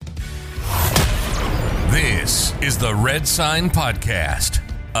This is the Red Sign Podcast,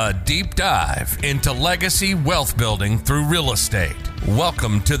 a deep dive into legacy wealth building through real estate.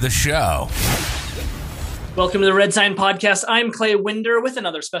 Welcome to the show. Welcome to the Red Sign Podcast. I'm Clay Winder with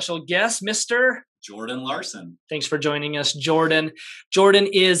another special guest, Mr. Jordan Larson. Thanks for joining us, Jordan. Jordan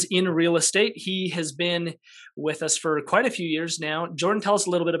is in real estate. He has been with us for quite a few years now. Jordan, tell us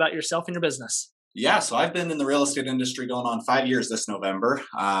a little bit about yourself and your business. Yeah, so I've been in the real estate industry going on 5 years this November.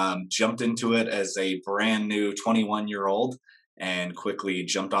 Jumped into it as a brand new 21-year-old and quickly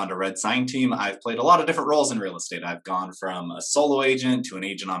jumped onto Red Sign team. I've played a lot of different roles in real estate. I've gone from a solo agent to an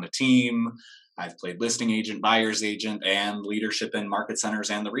agent on a team. I've played listing agent, buyer's agent, and leadership in market centers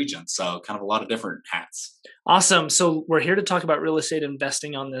and the region. So kind of a lot of different hats. Awesome. So we're here to talk about real estate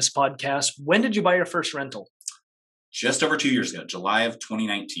investing on this podcast. When did you buy your first rental? Just over 2 years ago, July of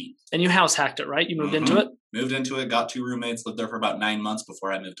 2019. And you house hacked it, right? You moved into it? Moved into it, got 2 roommates, lived there for about 9 months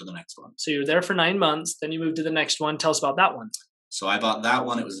before I moved to the next one. So you're there for 9 months, then you moved to the next one. Tell us about that one. So I bought that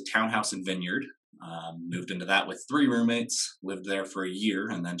one. It was a townhouse in Vineyard. Moved into that with 3 roommates, lived there for a year,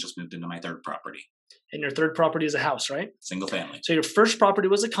 and then just moved into my third property. And your third property is a house, right? Single family. So your first property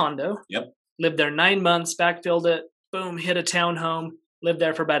was a condo. Yep. Lived there 9 months, backfilled it, boom, hit a townhome. Lived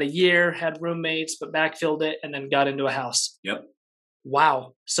there for about a year, had roommates, but backfilled it, and then got into a house. Yep.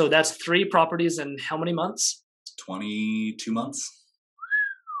 Wow. So that's 3 properties in how many months? 22 months.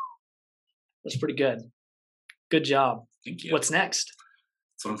 That's pretty good. Good job. Thank you. What's next?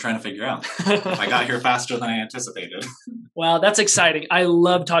 That's what I'm trying to figure out. I got here faster than I anticipated. Well, that's exciting. I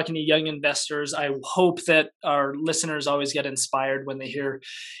love talking to young investors. I hope that our listeners always get inspired when they hear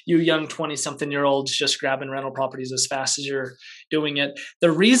you young 20-something-year-olds just grabbing rental properties as fast as you're doing it. The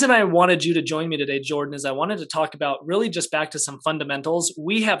reason I wanted you to join me today, Jordan, is I wanted to talk about really just back to some fundamentals.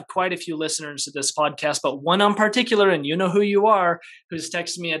 We have quite a few listeners to this podcast, but one in particular, and you know who you are, who's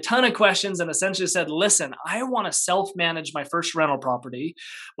texted me a ton of questions and essentially said, listen, I want to self-manage my first rental property,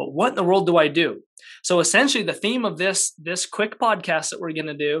 but what in the world do I do? So essentially the theme of this quick podcast that we're going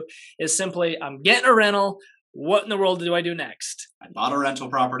to do is simply, I'm getting a rental. What in the world do I do next? I bought a rental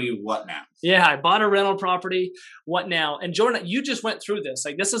property. What now? Yeah, I bought a rental property. What now? And Jordan, you just went through this.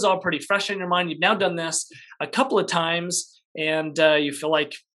 Like, this is all pretty fresh in your mind. You've now done this a couple of times and you feel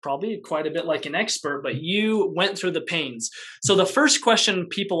like probably quite a bit like an expert, but you went through the pains. So the first question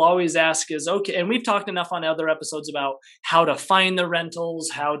people always ask is, okay, and we've talked enough on other episodes about how to find the rentals,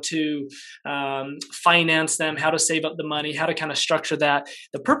 how to finance them, how to save up the money, how to kind of structure that.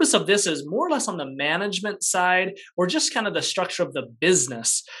 The purpose of this is more or less on the management side or just kind of the structure of the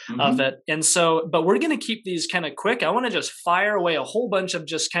business of it. And so, but we're going to keep these kind of quick. I want to just fire away a whole bunch of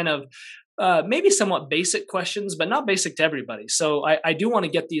just kind of maybe somewhat basic questions, but not basic to everybody. So I do want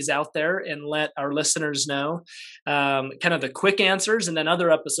to get these out there and let our listeners know kind of the quick answers, and then other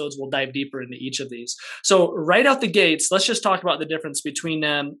episodes we'll dive deeper into each of these. So right out the gates, let's just talk about the difference between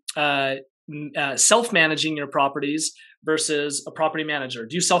self-managing your properties versus a property manager.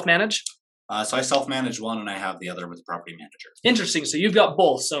 Do you self-manage? So I self-manage one and I have the other with the property manager. Interesting. So you've got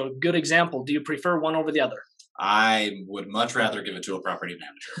both. So good example. Do you prefer one over the other? I would much rather give it to a property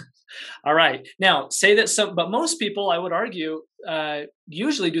manager. All right. Now, say that but most people, I would argue,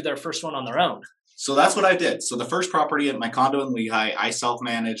 usually do their first one on their own. So that's what I did. So the first property at my condo in Lehigh, I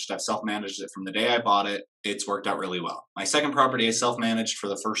self-managed. I've self-managed it from the day I bought it. It's worked out really well. My second property, I self-managed for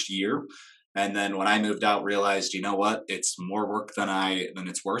the first year. And then when I moved out, realized, you know what, it's more work than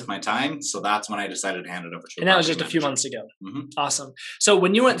it's worth my time. So that's when I decided to hand it over to. And that was just a few months ago. Mm-hmm. Awesome. So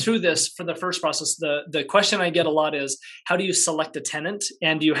when you went through this for the first process, the question I get a lot is, how do you select a tenant?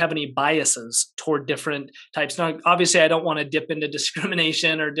 And do you have any biases toward different types? Now, obviously, I don't want to dip into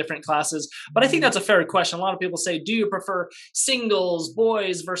discrimination or different classes, but I think that's a fair question. A lot of people say, do you prefer singles,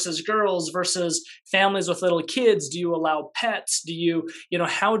 boys versus girls versus families with little kids? Do you allow pets? Do you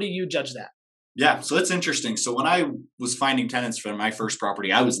how do you judge that? Yeah, so that's interesting. So when I was finding tenants for my first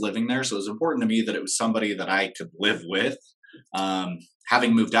property, I was living there. So it was important to me that it was somebody that I could live with.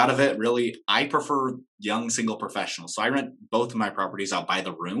 Having moved out of it, really, I prefer young single professionals. So I rent both of my properties out by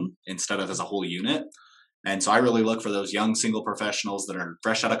the room instead of as a whole unit. And so I really look for those young single professionals that are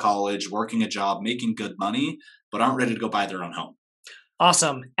fresh out of college, working a job, making good money, but aren't ready to go buy their own home.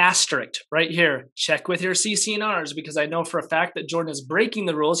 Awesome. Asterisk right here. Check with your CC&Rs because I know for a fact that Jordan is breaking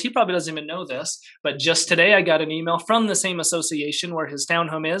the rules. He probably doesn't even know this, but just today I got an email from the same association where his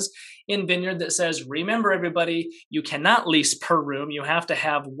townhome is in Vineyard that says, remember everybody, you cannot lease per room. You have to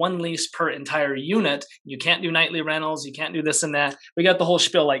have one lease per entire unit. You can't do nightly rentals. You can't do this and that. We got the whole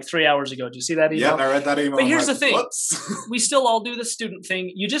spiel like 3 hours ago. Did you see that email? Yeah, I read that email. But here's the thing. We still all do the student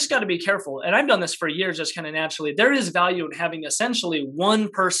thing. You just got to be careful. And I've done this for years just kind of naturally. There is value in having essentially one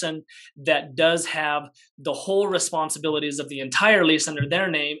person that does have the whole responsibilities of the entire lease under their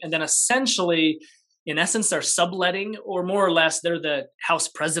name. And then essentially, in essence, they're subletting, or more or less, they're the house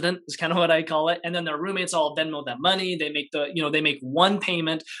president is kind of what I call it. And then their roommates all Venmo that money. They make they make one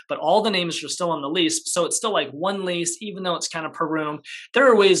payment, but all the names are still on the lease. So it's still like one lease, even though it's kind of per room. There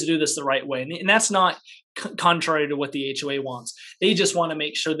are ways to do this the right way. And that's not contrary to what the HOA wants. They just want to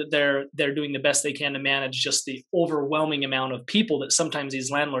make sure that they're doing the best they can to manage just the overwhelming amount of people that sometimes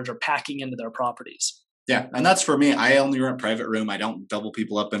these landlords are packing into their properties. Yeah, and that's for me. I only rent private room. I don't double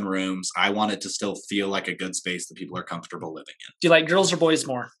people up in rooms. I want it to still feel like a good space that people are comfortable living in. Do you like girls or boys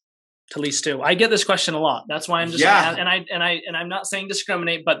more to lease to? I get this question a lot. That's why I'm just and I'm not saying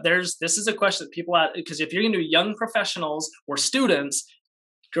discriminate, but this is a question that people ask, because if you're going to do young professionals or students,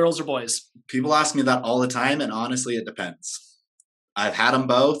 girls or boys? People ask me that all the time, and honestly, it depends. I've had them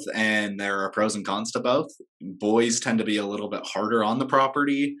both, and there are pros and cons to both. Boys tend to be a little bit harder on the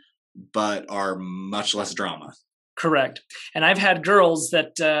property, but are much less drama. Correct. And I've had girls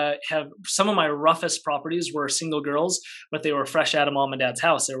that have some of my roughest properties were single girls, but they were fresh out of mom and dad's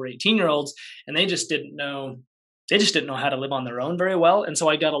house. They were 18-year-olds, and they just didn't know how to live on their own very well. And so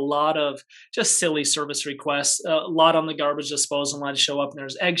I got a lot of just silly service requests, a lot on the garbage disposal. I'd show up and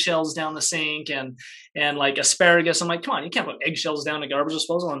there's eggshells down the sink and like asparagus. I'm like, come on, you can't put eggshells down the garbage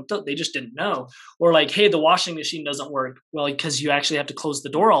disposal. And they just didn't know. Or like, hey, the washing machine doesn't work. Well, because you actually have to close the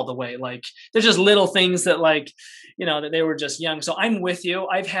door all the way. Like, there's just little things that that they were just young. So I'm with you.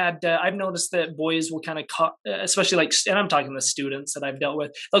 I've noticed that boys will kind of, especially and I'm talking to students that I've dealt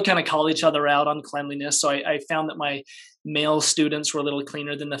with, they'll kind of call each other out on cleanliness. So I found that my male students were a little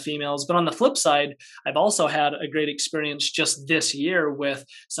cleaner than the females. But on the flip side, I've also had a great experience just this year with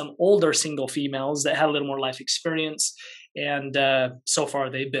some older single females that had a little more life experience. And so far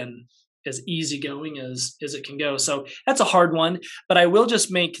they've been as easygoing as it can go. So that's a hard one. But I will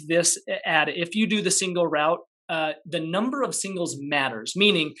just make this add, if you do the single route, the number of singles matters.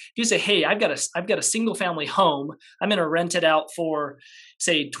 Meaning, if you say, "Hey, I've got a single family home. I'm going to rent it out for,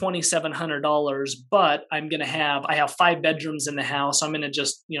 say, $2,700, but I have 5 bedrooms in the house. I'm going to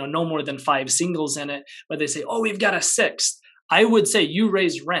just no more than 5 singles in it." But they say, "Oh, we've got a 6th." I would say you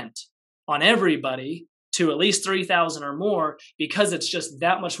raise rent on everybody to at least $3,000 or more, because it's just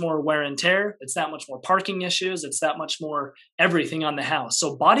that much more wear and tear. It's that much more parking issues. It's that much more everything on the house.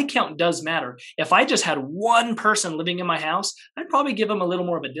 So body count does matter. If I just had one person living in my house, I'd probably give them a little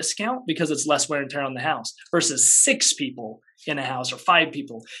more of a discount because it's less wear and tear on the house versus 6 people in a house or 5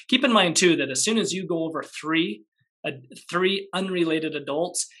 people. Keep in mind too, that as soon as you go over 3 unrelated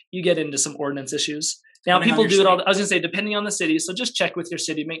adults, you get into some ordinance issues. Now, people do it all. I was going to say, depending on the city. So just check with your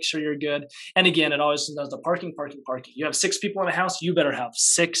city, make sure you're good. And again, it always does the parking. You have 6 people in a house, you better have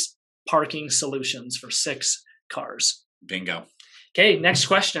 6 parking solutions for 6 cars. Bingo. Okay, next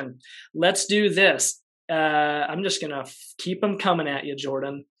question. Let's do this. I'm just going to keep them coming at you,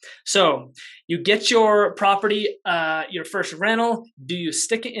 Jordan. So you get your property, your first rental. Do you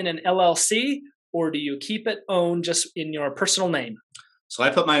stick it in an LLC, or do you keep it owned just in your personal name? So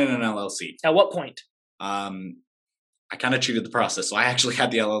I put mine in an LLC. At what point? I kind of cheated the process. So I actually had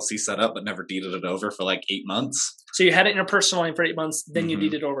the LLC set up, but never deeded it over for like 8 months. So you had it in your personal name for 8 months, then you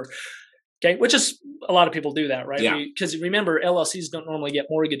deeded it over. Okay, which is a lot of people do that, right? Yeah. Because remember, LLCs don't normally get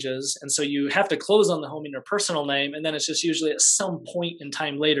mortgages, and so you have to close on the home in your personal name, and then it's just usually at some point in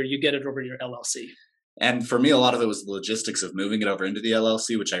time later you get it over to your LLC. And for me, a lot of it was the logistics of moving it over into the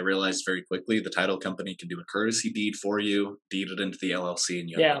LLC, which I realized very quickly. The title company can do a courtesy deed for you, deed it into the LLC, and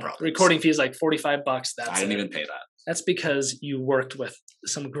you have no problems. Recording fee is like $45. I didn't even pay that. That's because you worked with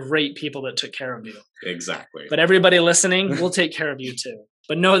some great people that took care of you. Exactly. But everybody listening, we'll take care of you too.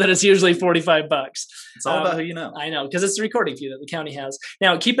 But know that it's usually $45. It's all about who you know. I know, because it's the recording fee that the county has.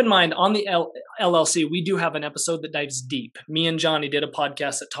 Now, keep in mind, on the LLC, we do have an episode that dives deep. Me and Johnny did a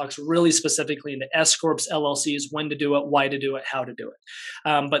podcast that talks really specifically into S-Corps, LLCs, when to do it, why to do it, how to do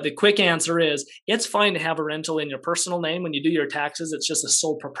it. But the quick answer is, it's fine to have a rental in your personal name. When you do your taxes, it's just a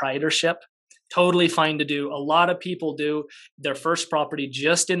sole proprietorship. Totally fine to do. A lot of people do their first property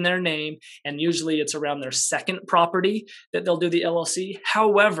just in their name, and usually it's around their second property that they'll do the LLC.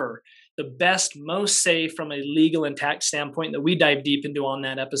 However, the best, most safe from a legal and tax standpoint that we dive deep into on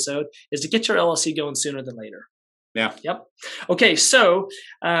that episode is to get your LLC going sooner than later. Yeah. Yep. Okay. So,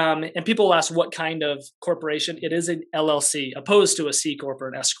 and people ask what kind of corporation. It is an LLC opposed to a C Corp or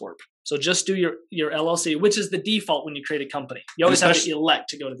an S Corp. So just do your LLC, which is the default when you create a company. You always have to elect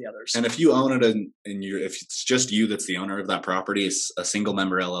to go to the others. And if you own it if it's just you that's the owner of that property, it's a single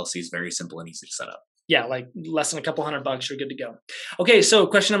member LLC is very simple and easy to set up. Yeah, like less than a couple $100, you're good to go. Okay. So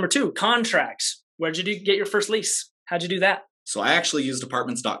question number 2, contracts. Where'd you get your first lease? How'd you do that? So I actually used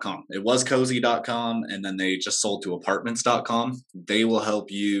apartments.com. It was cozy.com, and then they just sold to apartments.com. They will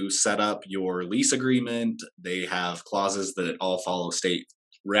help you set up your lease agreement. They have clauses that all follow state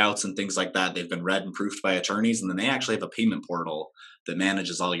routes and things like that. They've been read and proofed by attorneys, and then they actually have a payment portal that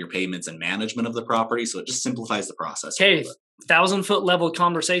manages all your payments and management of the property. So it just simplifies the process. Okay, 1,000-foot level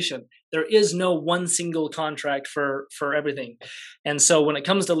conversation. There is no one single contract for everything. And so when it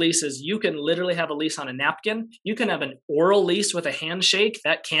comes to leases, you can literally have a lease on a napkin. You can have an oral lease with a handshake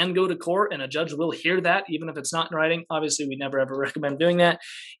that can go to court, and a judge will hear that, even if it's not in writing. Obviously, we never ever recommend doing that.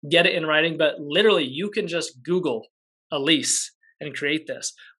 Get it in writing, but literally you can just Google a lease and create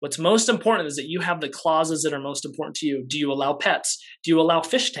this. What's most important is that you have the clauses that are most important to you. Do you allow pets? Do you allow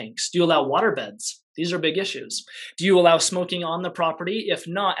fish tanks? Do you allow water beds? These are big issues. Do you allow smoking on the property? If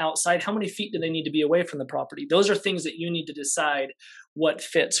not, outside, how many feet do they need to be away from the property? Those are things that you need to decide what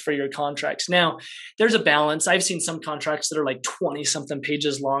fits for your contracts. Now, there's a balance. I've seen some contracts that are like 20-something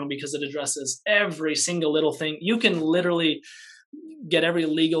pages long because it addresses every single little thing. You can literally get every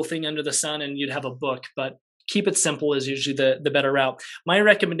legal thing under the sun and you'd have a book, but keep it simple is usually the better route. My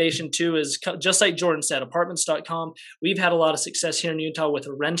recommendation too is just like Jordan said, apartments.com. We've had a lot of success here in Utah with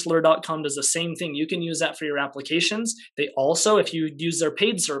rentler.com does the same thing. You can use that for your applications. They also, if you use their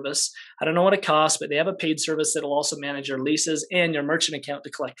paid service, I don't know what it costs, but they have a paid service that'll also manage your leases and your merchant account to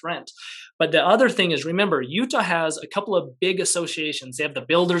collect rent. But the other thing is, remember, Utah has a couple of big associations. They have the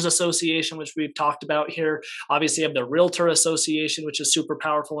Builders Association, which we've talked about here. Obviously, you have the Realtor Association, which is super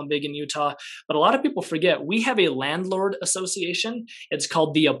powerful and big in Utah. But a lot of people forget, we have a landlord association. It's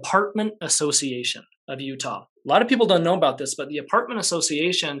called the Apartment Association of Utah. A lot of people don't know about this, but the Apartment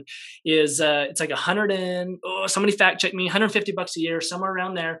Association is, it's like somebody fact check me, $150 a year, somewhere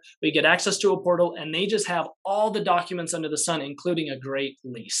around there. We get access to a portal and they just have all the documents under the sun, including a great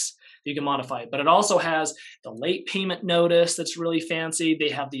lease. You can modify it, but it also has the late payment notice that's really fancy. They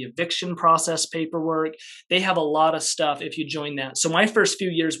have the eviction process paperwork. They have a lot of stuff if you join that. So my first few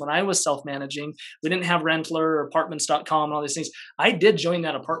years when I was self-managing, we didn't have Rentler or apartments.com and all these things. I did join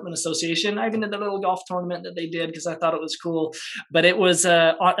that apartment association. I even did the little golf tournament that they did because I thought it was cool. But it was,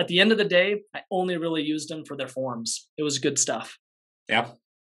 at the end of the day, I only really used them for their forms. It was good stuff. Yeah.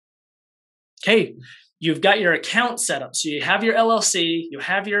 Okay. You've got your account set up. So you have your LLC, you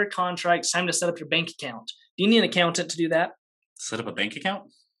have your contract, it's time to set up your bank account. Do you need an accountant to do that? Set up a bank account?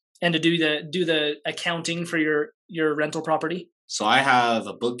 And to do the accounting for your rental property? So I have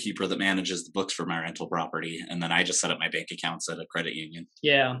a bookkeeper that manages the books for my rental property, and then I just set up my bank accounts at a credit union.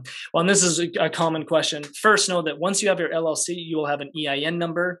 Yeah. Well, and this is a common question. First, know that once you have your LLC, you will have an EIN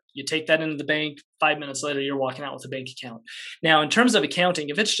number. You take that into the bank. 5 minutes later, you're walking out with a bank account. Now, in terms of accounting,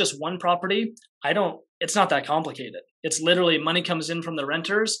 if it's just one property, it's not that complicated. It's literally money comes in from the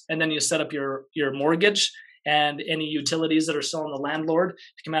renters, and then you set up your mortgage and any utilities that are still on the landlord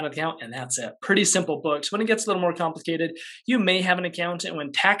to come out of the account, and that's it. Pretty simple books. When it gets a little more complicated, you may have an accountant.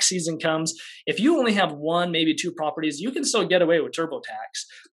 When tax season comes, if you only have one, maybe two properties, you can still get away with TurboTax.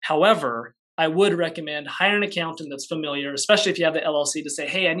 However, I would recommend hire an accountant that's familiar, especially if you have the LLC, to say,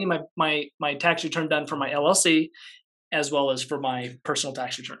 hey, I need my tax return done for my LLC as well as for my personal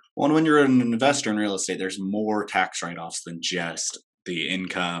tax return. Well, and when you're an investor in real estate, there's more tax write-offs than just the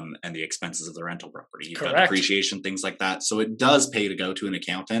income and the expenses of the rental property. You've got depreciation, things like that. So it does pay to go to an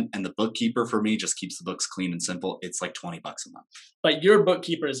accountant, and the bookkeeper for me just keeps the books clean and simple. It's like $20 a month. But your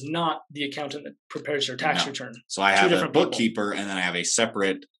bookkeeper is not the accountant that prepares your tax return. So I have a bookkeeper and then I have a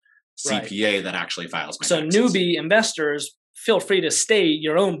separate CPA that actually files my taxes. So newbie investors, feel free to stay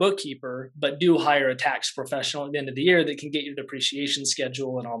your own bookkeeper, but do hire a tax professional at the end of the year that can get your depreciation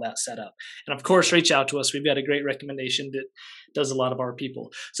schedule and all that set up. And of course, reach out to us. We've got a great recommendation that does a lot of our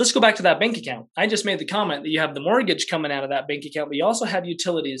people. So let's go back to that bank account. I just made the comment that you have the mortgage coming out of that bank account, but you also have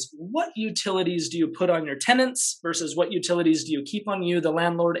utilities. What utilities do you put on your tenants versus what utilities do you keep on you, the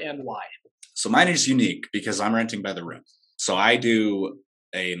landlord, and why? So mine is unique because I'm renting by the room. So I do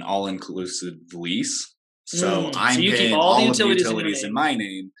an all-inclusive lease. So I'm paying all of the utilities in my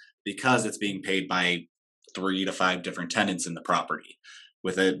name because it's being paid by 3 to 5 different tenants in the property.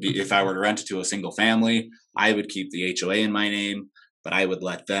 With it, if I were to rent it to a single family, I would keep the HOA in my name, but I would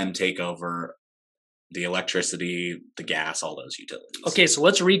let them take over the electricity, the gas, all those utilities. Okay, so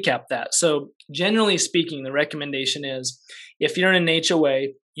let's recap that. So generally speaking, the recommendation is if you're in an HOA,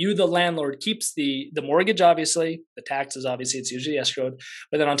 you, the landlord, keeps the mortgage, obviously, the taxes, obviously, it's usually escrowed.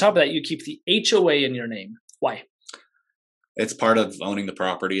 But then on top of that, you keep the HOA in your name. Why? It's part of owning the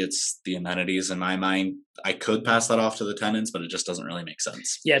property. It's the amenities in my mind. I could pass that off to the tenants, but it just doesn't really make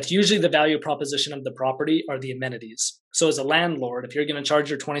sense. Yeah, it's usually the value proposition of the property are the amenities. So as a landlord, if you're going to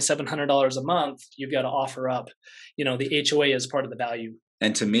charge your $2,700 a month, you've got to offer up, the HOA as part of the value.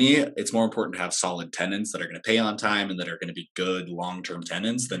 And to me, it's more important to have solid tenants that are going to pay on time and that are going to be good long-term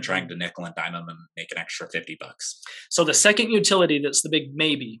tenants than trying to nickel and dime them and make an extra $50. So the second utility that's the big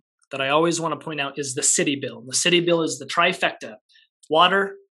maybe that I always want to point out is the city bill. The city bill is the trifecta: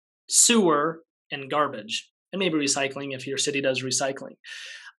 water, sewer, and garbage, and maybe recycling if your city does recycling.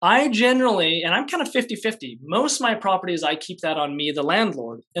 I generally, and I'm kind of 50-50, most of my properties, I keep that on me, the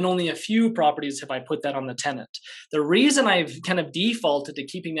landlord, and only a few properties have I put that on the tenant. The reason I've kind of defaulted to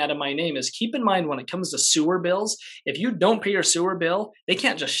keeping that in my name is, keep in mind when it comes to sewer bills, if you don't pay your sewer bill, they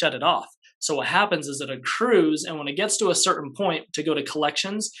can't just shut it off. So what happens is it accrues, and when it gets to a certain point to go to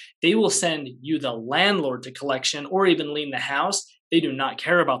collections, they will send you, the landlord, to collection or even lien the house. They do not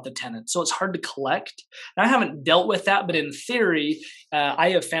care about the tenant. So it's hard to collect. And I haven't dealt with that, but in theory, I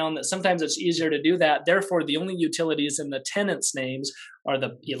have found that sometimes it's easier to do that. Therefore, the only utilities in the tenant's names are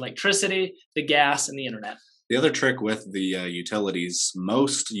the electricity, the gas, and the internet. The other trick with the utilities,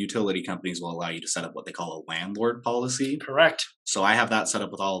 most utility companies will allow you to set up what they call a landlord policy. Correct. So I have that set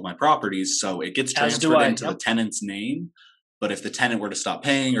up with all of my properties. So it gets transferred into the tenant's name. But if the tenant were to stop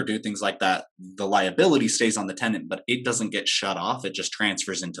paying or do things like that, the liability stays on the tenant, but it doesn't get shut off. It just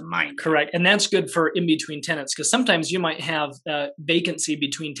transfers into mine. Correct. And that's good for in between tenants, because sometimes you might have vacancy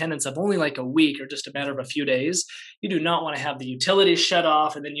between tenants of only like a week or just a matter of a few days. You do not want to have the utilities shut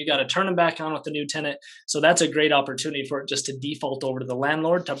off and then you got to turn them back on with the new tenant. So that's a great opportunity for it just to default over to the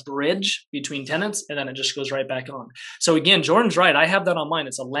landlord to bridge between tenants, and then it just goes right back on. So again, Jordan's right. I have that on mine.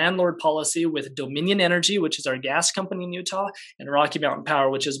 It's a landlord policy with Dominion Energy, which is our gas company in Utah, and Rocky Mountain Power,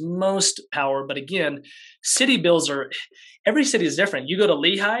 which is most power. But again, city bills every city is different. You go to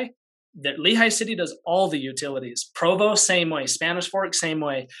Lehigh, Lehigh City does all the utilities. Provo, same way. Spanish Fork, same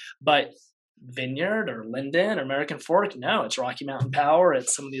way. But Vineyard or Linden or American Fork, no, it's Rocky Mountain Power.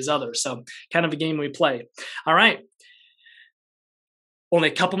 It's some of these others. So kind of a game we play. All right. Only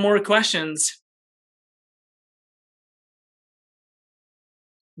a couple more questions.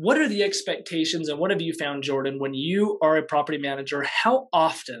 What are the expectations and what have you found, Jordan, when you are a property manager? How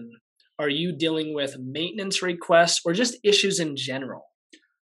often are you dealing with maintenance requests or just issues in general?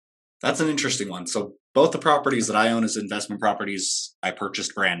 That's an interesting one. So both the properties that I own as investment properties, I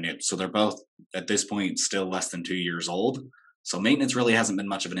purchased brand new. So they're both at this point still less than 2 years old. So maintenance really hasn't been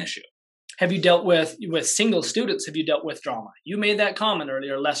much of an issue. Have you dealt with single students? Have you dealt with drama? You made that comment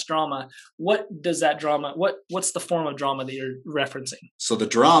earlier, less drama. What does that drama, what's the form of drama that you're referencing? So the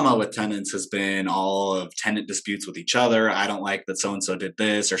drama with tenants has been all of tenant disputes with each other. I don't like that so-and-so did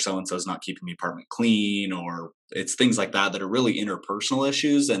this, or so-and-so's not keeping the apartment clean, or it's things like that are really interpersonal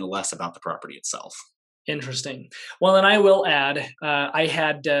issues and less about the property itself. Interesting. Well, and I will add, I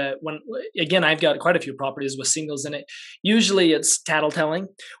had, I've got quite a few properties with singles in it. Usually it's tattletelling,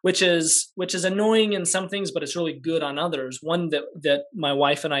 which is annoying in some things, but it's really good on others. One that my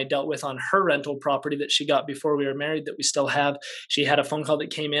wife and I dealt with on her rental property that she got before we were married that we still have. She had a phone call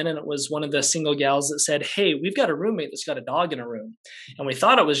that came in, and it was one of the single gals that said, "Hey, we've got a roommate that's got a dog in a room." And we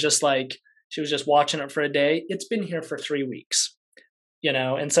thought it was just like, she was just watching it for a day. It's been here for 3 weeks.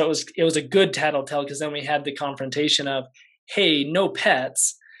 And so it was a good tattletale, because then we had the confrontation of, hey, no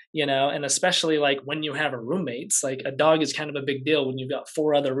pets, and especially like when you have a roommates, like a dog is kind of a big deal when you've got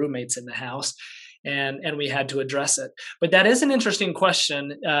 4 other roommates in the house, and we had to address it. But that is an interesting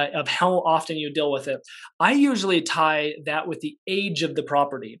question of how often you deal with it. I usually tie that with the age of the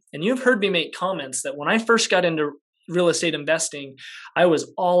property. And you've heard me make comments that when I first got into real estate investing, I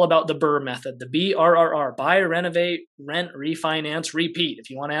was all about the BRRRR method, the BRRR, buy, renovate, rent, refinance, repeat, if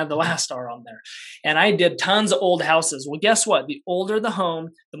you want to add the last R on there. And I did tons of old houses. Well, guess what? The older the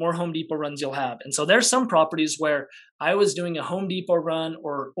home, the more Home Depot runs you'll have. And so there's some properties where I was doing a Home Depot run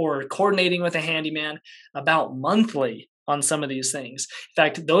or coordinating with a handyman about monthly on some of these things. In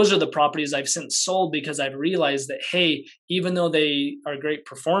fact, those are the properties I've since sold, because I've realized that, hey, even though they are great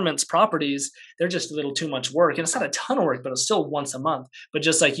performance properties, they're just a little too much work. And it's not a ton of work, but it's still once a month. But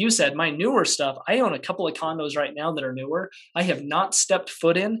just like you said, my newer stuff, I own a couple of condos right now that are newer. I have not stepped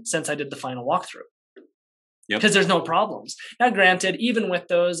foot in since I did the final walkthrough. Because there's no problems. Now, granted, even with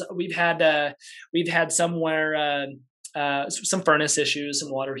those, we've had somewhere some furnace issues,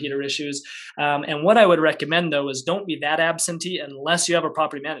 some water heater issues. And what I would recommend, though, is don't be that absentee unless you have a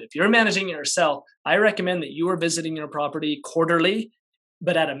property manager. If you're managing it yourself, I recommend that you are visiting your property quarterly,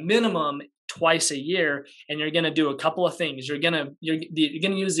 but at a minimum twice a year, and you're going to do a couple of things. You're going to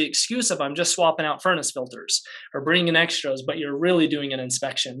use the excuse of I'm just swapping out furnace filters or bringing in extras, but you're really doing an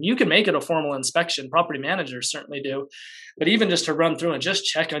inspection. You can make it a formal inspection. Property managers certainly do, but even just to run through and just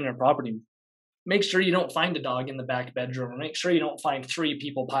check on your property. Make sure you don't find a dog in the back bedroom, or make sure you don't find 3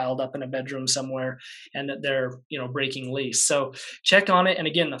 people piled up in a bedroom somewhere and that they're, breaking lease. So check on it. And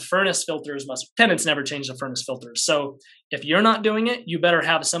again, the furnace filters tenants never change the furnace filters. So if you're not doing it, you better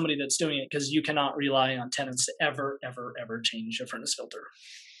have somebody that's doing it, because you cannot rely on tenants to ever, ever, ever change a furnace filter.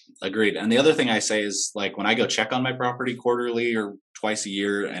 Agreed. And the other thing I say is, like, when I go check on my property quarterly or twice a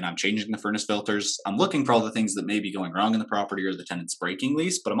year and I'm changing the furnace filters, I'm looking for all the things that may be going wrong in the property or the tenant's breaking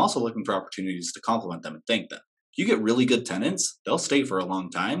lease, but I'm also looking for opportunities to compliment them and thank them. If you get really good tenants, they'll stay for a long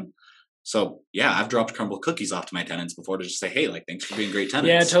time. So yeah, I've dropped crumble cookies off to my tenants before to just say, hey, like, thanks for being great tenants.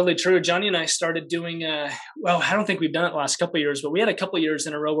 Yeah, totally true. Johnny and I started doing, well, I don't think we've done it the last couple of years, but we had a couple of years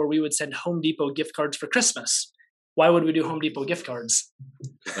in a row where we would send Home Depot gift cards for Christmas. Why would we do Home Depot gift cards?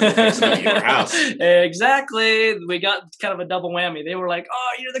 Your house. Exactly. We got kind of a double whammy. They were like, oh,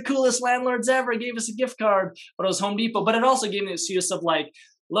 you're the coolest landlords ever. Gave us a gift card. But it was Home Depot. But it also gave me the excuse of like,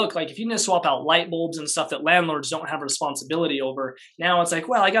 look, like if you need to swap out light bulbs and stuff that landlords don't have responsibility over, now it's like,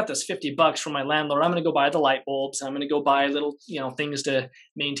 well, I got this $50 from my landlord. I'm going to go buy the light bulbs. I'm going to go buy little, things to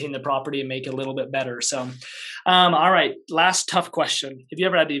maintain the property and make it a little bit better. So, all right. Last tough question. Have you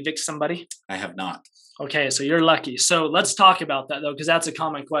ever had to evict somebody? I have not. Okay, so you're lucky. So let's talk about that though, because that's a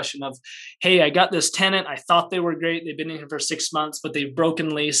common question of, hey, I got this tenant. I thought they were great. They've been in here for 6 months, but they've broken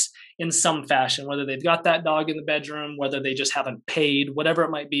lease in some fashion, whether they've got that dog in the bedroom, whether they just haven't paid, whatever it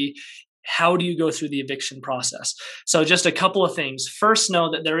might be. How do you go through the eviction process? So just a couple of things. First,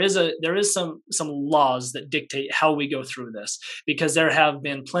 know that there is some laws that dictate how we go through this, because there have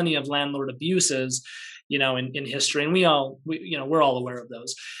been plenty of landlord abuses, in history, and we're all aware of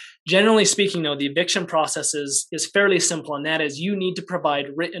those. Generally speaking, though, the eviction process is fairly simple, and that is you need to provide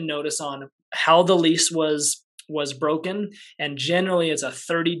written notice on how the lease was broken, and generally it's a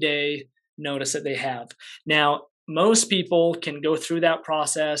 30-day notice that they have. Now, most people can go through that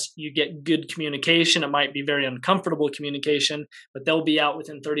process. You get good communication. It might be very uncomfortable communication, but they'll be out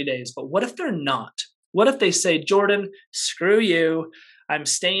within 30 days. But what if they're not? What if they say, Jordan, screw you. I'm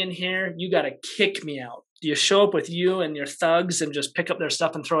staying here. You got to kick me out. Do you show up with you and your thugs and just pick up their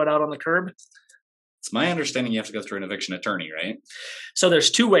stuff and throw it out on the curb? It's my understanding you have to go through an eviction attorney, right? So there's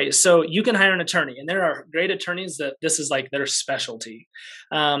 2 ways. So you can hire an attorney, and there are great attorneys that this is like their specialty.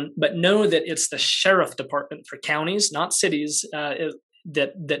 But know that it's the sheriff department for counties, not cities,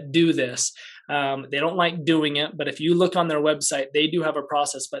 that do this. They don't like doing it, but if you look on their website, they do have a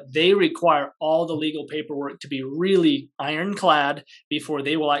process, but they require all the legal paperwork to be really ironclad before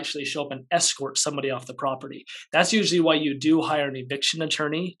they will actually show up and escort somebody off the property. That's usually why you do hire an eviction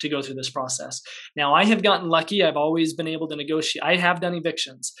attorney to go through this process. Now, I have gotten lucky. I've always been able to negotiate. I have done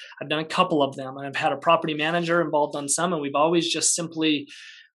evictions. I've done a couple of them, and I've had a property manager involved on some, and we've always just simply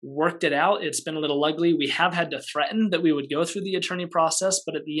worked it out. It's been a little ugly. We have had to threaten that we would go through the attorney process,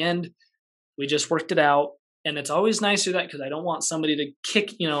 but at the end, we just worked it out. And it's always nice to do that, because I don't want somebody to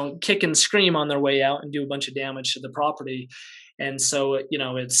kick and scream on their way out and do a bunch of damage to the property. And so, it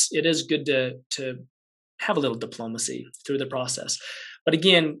is good to have a little diplomacy through the process. But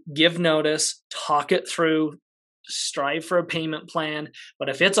again, give notice, talk it through, strive for a payment plan. But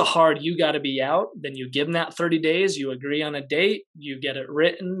if it's a hard, you got to be out, then you give them that 30 days, you agree on a date, you get it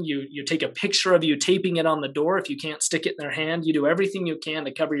written, you take a picture of you taping it on the door. If you can't stick it in their hand, you do everything you can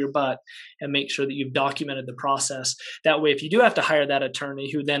to cover your butt and make sure that you've documented the process. That way, if you do have to hire that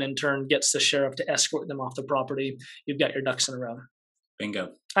attorney, who then in turn gets the sheriff to escort them off the property, you've got your ducks in a row.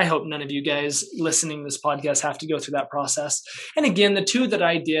 Bingo. I hope none of you guys listening to this podcast have to go through that process. And again, the 2 that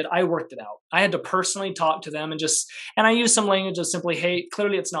I did, I worked it out. I had to personally talk to them and I used some language of simply, hey,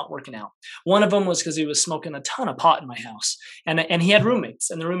 clearly it's not working out. One of them was because he was smoking a ton of pot in my house, and he had roommates,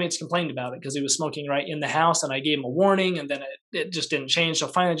 and the roommates complained about it because he was smoking right in the house, and I gave him a warning, and then it just didn't change. So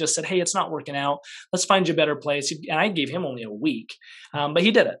finally just said, hey, it's not working out. Let's find you a better place. And I gave him only a week, but he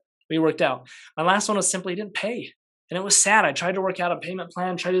did it. We worked out. My last one was simply he didn't pay. And it was sad. I tried to work out a payment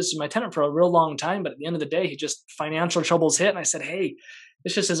plan, tried to do my tenant for a real long time, but at the end of the day, financial troubles hit. And I said, hey,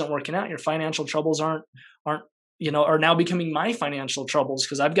 this just isn't working out. Your financial troubles are now becoming my financial troubles,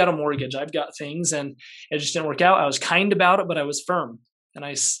 because I've got a mortgage, I've got things, and it just didn't work out. I was kind about it, but I was firm. And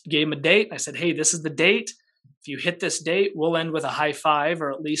I gave him a date. I said, hey, this is the date. If you hit this date, we'll end with a high five, or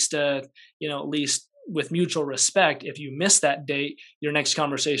at least with mutual respect. If you miss that date, your next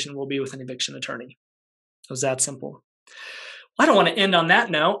conversation will be with an eviction attorney. It was that simple. I don't want to end on that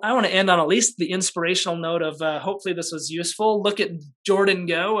note. I want to end on at least the inspirational note of hopefully this was useful. Look at Jordan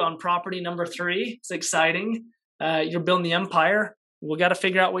go on property number 3. It's exciting. You're building the empire. We got to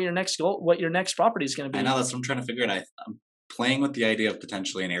figure out what your next goal, what your next property is going to be. I know, that's what I'm trying to figure out. I'm playing with the idea of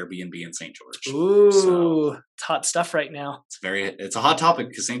potentially an Airbnb in St. George. Ooh, so, it's hot stuff right now. It's a hot topic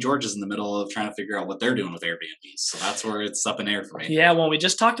because St. George is in the middle of trying to figure out what they're doing with Airbnbs. So that's where it's up in air for me. Yeah, well, we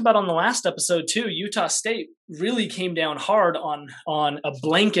just talked about on the last episode too, Utah State really came down hard on a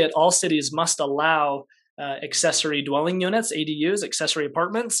blanket, all cities must allow accessory dwelling units, ADUs, accessory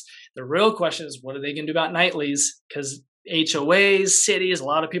apartments. The real question is, what are they going to do about nightlies? Because HOAs, cities, a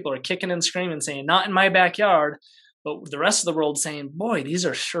lot of people are kicking and screaming saying, not in my backyard. But the rest of the world saying, boy, these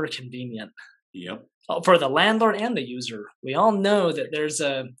are sure convenient. Yep. For the landlord and the user. We all know that there's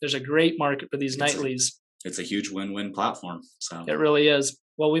a great market for these nightlies. It's a huge win-win platform. So it really is.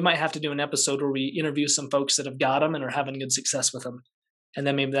 Well, we might have to do an episode where we interview some folks that have got them and are having good success with them. And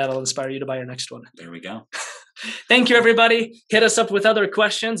then maybe that'll inspire you to buy your next one. There we go. Thank you, everybody. Hit us up with other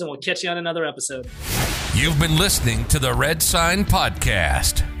questions and we'll catch you on another episode. You've been listening to the Red Sign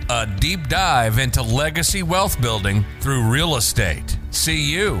Podcast, a deep dive into legacy wealth building through real estate. See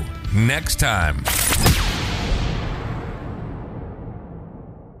you next time.